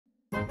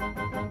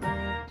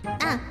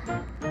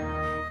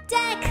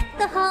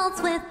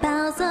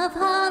of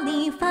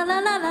holly, fa la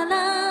la la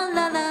la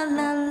la la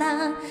la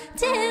la.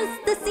 'Tis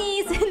the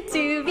season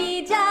to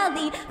be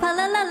jolly, fa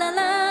la la la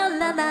la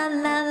la la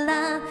la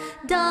la.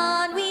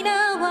 Don we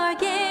know our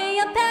gay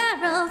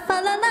apparel, fa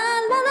la la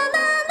la la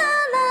la la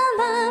la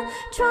la.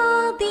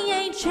 Troll the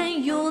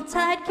ancient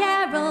Yuletide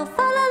carol,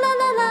 fa la la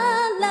la la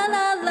la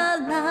la la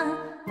la.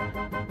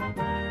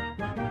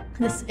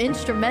 This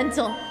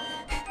instrumental.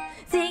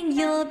 Sing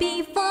you'll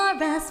be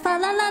for us, fa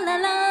la la la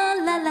la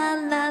la la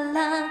la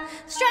la.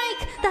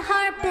 Strike the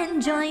harp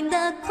and join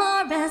the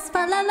chorus,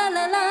 fa la la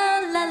la la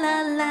la la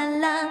la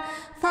la.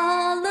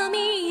 Follow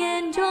me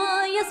in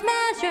joyous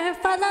measure,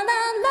 fa la la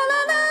la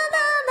la la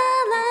la la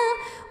la.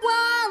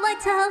 While I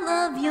tell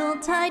of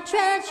Yuletide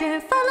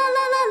treasure, fa la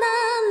la la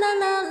la la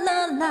la la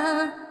la.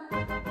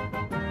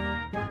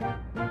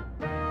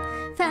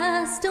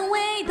 Fast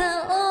away the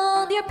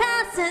old year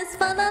passes,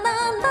 fa la la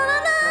la la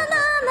la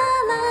la la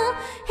la.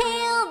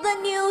 Hail the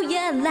new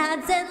year,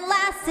 lads and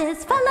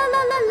lasses, fa la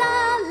la la la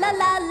la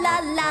la la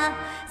la.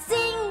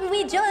 Sing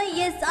we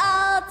joyous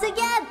all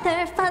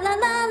together, fa la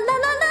la la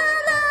la la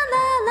la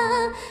la la.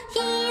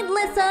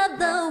 Heedless of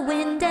the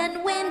wind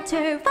and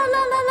winter, fa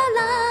la la la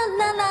la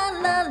la la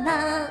la la.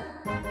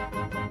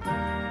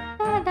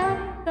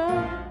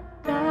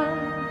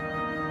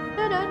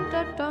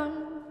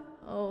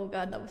 Oh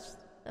God, that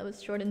was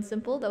short and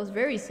simple. That was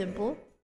very simple.